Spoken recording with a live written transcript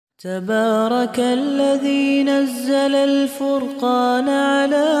تبارك الذي نزل الفرقان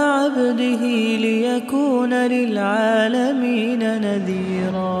على عبده ليكون للعالمين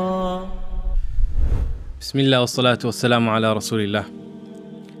نذيرا. بسم الله والصلاة والسلام على رسول الله.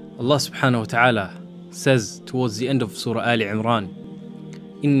 Allah subhanahu wa ta'ala says towards the end of Surah Ali Imran,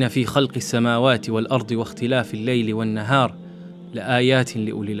 إن في خلق السماوات والأرض واختلاف الليل والنهار لآيات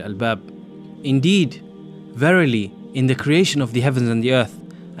لأولي الألباب. Indeed, verily, in the creation of the heavens and the earth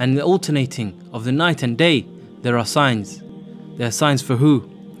and the alternating of the night and day, there are signs. There are signs for who?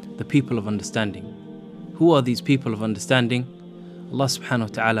 The people of understanding. Who are these people of understanding? Allah subhanahu wa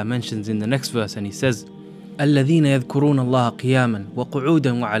ta'ala mentions in the next verse, and He says, الذين يذكرون الله قياما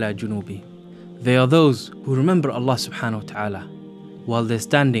وقعودا وعلى جنوبهم. They are those who remember Allah subhanahu wa ta'ala while they're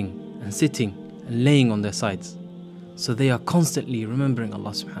standing and sitting and laying on their sides. So they are constantly remembering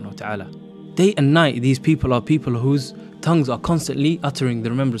Allah subhanahu wa ta'ala. Day and night, these people are people whose tongues are constantly uttering the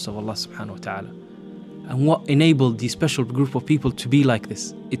remembrance of Allah subhanahu wa ta'ala. And what enabled this special group of people to be like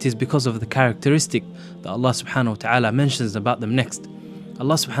this? It is because of the characteristic that Allah subhanahu wa ta'ala mentions about them next.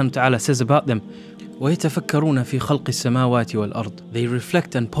 Allah subhanahu wa ta'ala says about them, وَيَتَفَكَّرُونَ فِي خَلْقِ السَّمَاوَاتِ وَالْأَرْضِ. They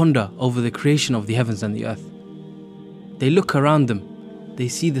reflect and ponder over the creation of the heavens and the earth. They look around them. They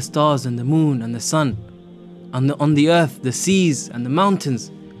see the stars and the moon and the sun. On the earth, the seas and the mountains.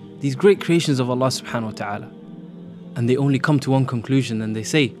 These great creations of Allah subhanahu wa ta'ala. And they only come to one conclusion, and they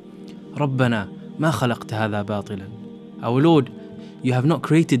say, رَبَّنَا مَا خَلَقْتَ هَذَا بَاطِلًا. Our Lord, you have not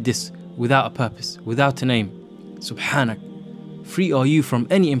created this without a purpose, without an aim. Subhanak. Free are you from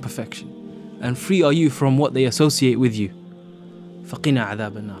any imperfection, and free are you from what they associate with you. فَقِنَا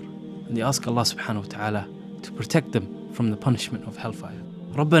عَذَابَ النَّارِ. And they ask Allah subhanahu wa ta'ala to protect them from the punishment of hellfire.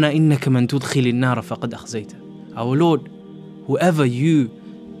 رَبَّنَا إِنَّكَ مَن تُدْخِلِ النَّارَ فَقَدْ أَخْزَيْتَ. Our Lord, whoever you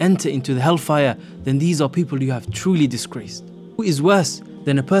enter into the hellfire, then these are people you have truly disgraced. Who is worse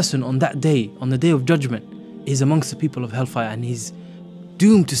than a person on that day, on the day of judgment, is amongst the people of hellfire, and he's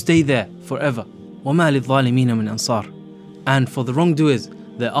doomed to stay there forever. وَمَا لِلظَّالِمِينَ مِنْ أَنصَارٍ. And for the wrongdoers,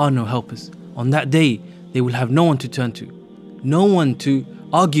 there are no helpers. On that day, they will have no one to turn to, no one to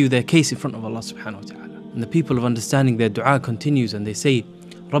argue their case in front of Allah subhanahu wa ta'ala. And the people of understanding, their dua continues, and they say,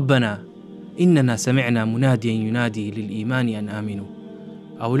 رَبَّنَا إِنَّنَا سَمِعْنَا مُنَادِيًا يُنَادِي لِلْإِيمَانِ أَنْ آمِنُوا.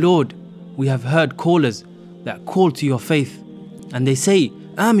 Our Lord, we have heard callers that call to your faith, and they say,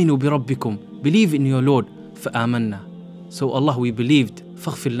 آمِنُوا بِرَبِّكُمْ. Believe in your Lord. فَآمَنَّا. So Allah, we believed.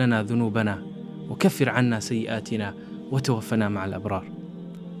 فَاغْفِرْ لَنَا ذُنُوبَنَا وَكَفِّرْ عَنَّا سَيِّئَاتِنَا وَتَوَفَّنَا مَعَ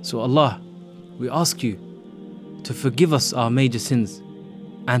الْأَبْرَارِ. So Allah, we ask you to forgive us our major sins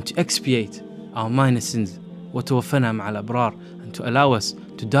and to expiate our minor sins. وَتَوَفَّنَا مَعَ الْأَبْرَارِ. And to allow us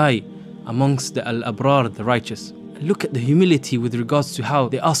to die amongst the al-abrar, the righteous. Look at the humility with regards to how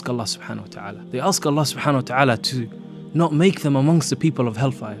they ask Allah subhanahu wa ta'ala. They ask Allah subhanahu wa ta'ala to not make them amongst the people of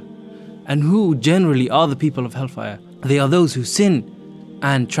hellfire. And who generally are the people of hellfire? They are those who sin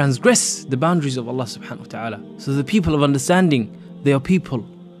and transgress the boundaries of Allah subhanahu wa ta'ala. So the people of understanding, they are people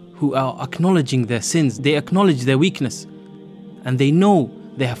who are acknowledging their sins. They acknowledge their weakness, and they know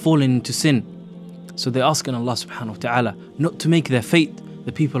they have fallen into sin. So they're asking Allah subhanahu wa ta'ala not to make their fate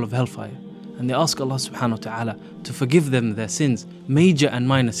the people of hellfire. And they ask Allah subhanahu wa ta'ala to forgive them their sins, major and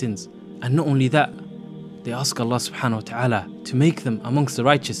minor sins. And not only that, they ask Allah subhanahu wa ta'ala to make them amongst the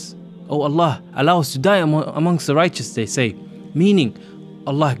righteous. Oh Allah, allow us to die amongst the righteous, they say. Meaning,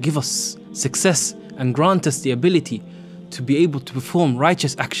 Allah, give us success and grant us the ability to be able to perform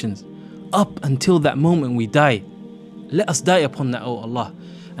righteous actions up until that moment we die. Let us die upon that, oh Allah.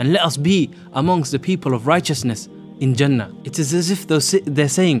 And let us be amongst the people of righteousness in Jannah. It is as if they're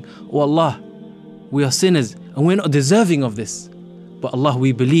saying, oh Allah, we are sinners and we're not deserving of this. But Allah,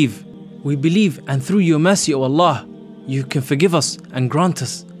 we believe, and through your mercy, O Allah, you can forgive us and grant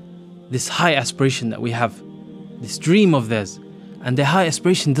us this high aspiration that we have, this dream of theirs. And their high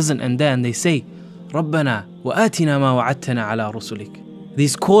aspiration doesn't end there, and they say, رَبَّنَا وَآتِنَا مَا وَعَدْتَنَا عَلَى رُسُلِكَ.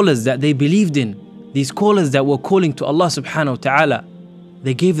 These callers that they believed in, these callers that were calling to Allah subhanahu wa ta'ala,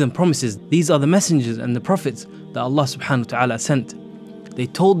 they gave them promises. These are the messengers and the prophets that Allah subhanahu wa ta'ala sent. They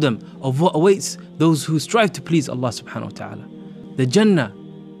told them of what awaits those who strive to please Allah subhanahu wa ta'ala. The Jannah,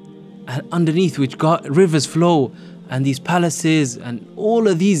 and underneath which rivers flow, and these palaces, and all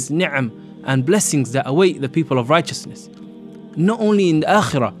of these ni'am and blessings that await the people of righteousness. Not only in the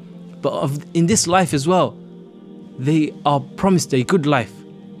akhirah, but in this life as well. They are promised a good life.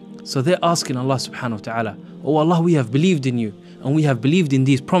 So they're asking Allah subhanahu wa ta'ala, oh Allah, we have believed in you, and we have believed in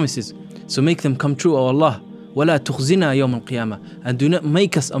these promises. So make them come true, O Allah. وَلَا تُخْزِنَا يَوْمَ الْقِيَامَةِ. And do not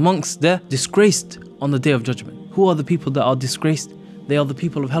make us amongst the disgraced on the day of judgment. Who are the people that are disgraced? they are the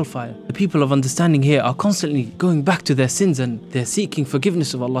people of hellfire. The people of understanding here are constantly going back to their sins and they're seeking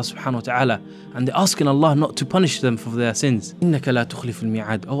forgiveness of Allah subhanahu wa ta'ala, and they're asking Allah not to punish them for their sins. إِنَّكَ لَا تُخْلِفُ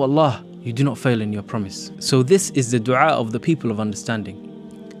الْمِيعَادِ. Oh Allah, you do not fail in your promise. So this is the dua of the people of understanding.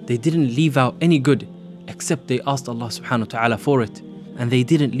 They didn't leave out any good except they asked Allah subhanahu wa ta'ala for it. And they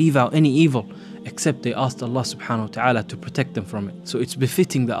didn't leave out any evil except they asked Allah subhanahu wa ta'ala to protect them from it. So it's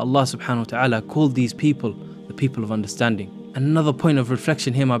befitting that Allah subhanahu wa ta'ala called these people the people of understanding. And another point of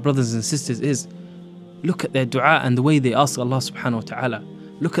reflection here, my brothers and sisters, is look at their dua and the way they ask Allah subhanahu wa ta'ala.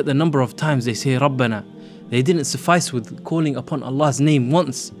 Look at the number of times they say Rabbana. They didn't suffice with calling upon Allah's name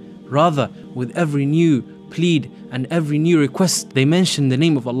once. Rather, with every new plead and every new request, they mention the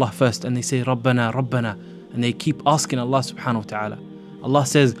name of Allah first and they say Rabbana, Rabbana, and they keep asking Allah subhanahu wa ta'ala. Allah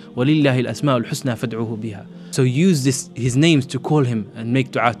says, وَلِلَّهِ الْأَسْمَاءُ الْحُسْنَى فَادْعُوهُ بِهَا. So use His names to call Him and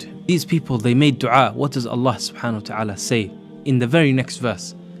make dua to Him. These people, they made dua. What does Allah subhanahu wa ta'ala say in the very next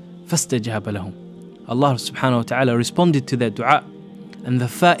verse? فَاسْتَجَابَ لَهُمْ. Allah subhanahu wa ta'ala responded to their dua. And the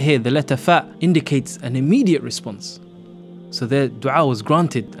fa here, the letter fa, indicates an immediate response. So their dua was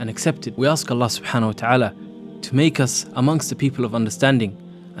granted and accepted. We ask Allah subhanahu wa ta'ala to make us amongst the people of understanding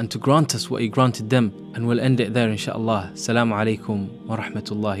and to grant us what He granted them. And we'll end it there inshaAllah. Assalamu alaikum wa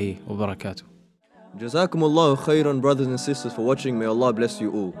rahmatullahi wa barakatuh. Jazakumullahu khairan, brothers and sisters, for watching. May Allah bless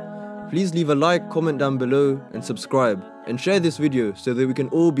you all. Please leave a like, comment down below and subscribe. And share this video so that we can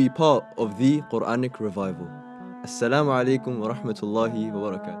all be part of the Quranic revival. Assalamu alaikum wa rahmatullahi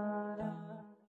wa barakatuh.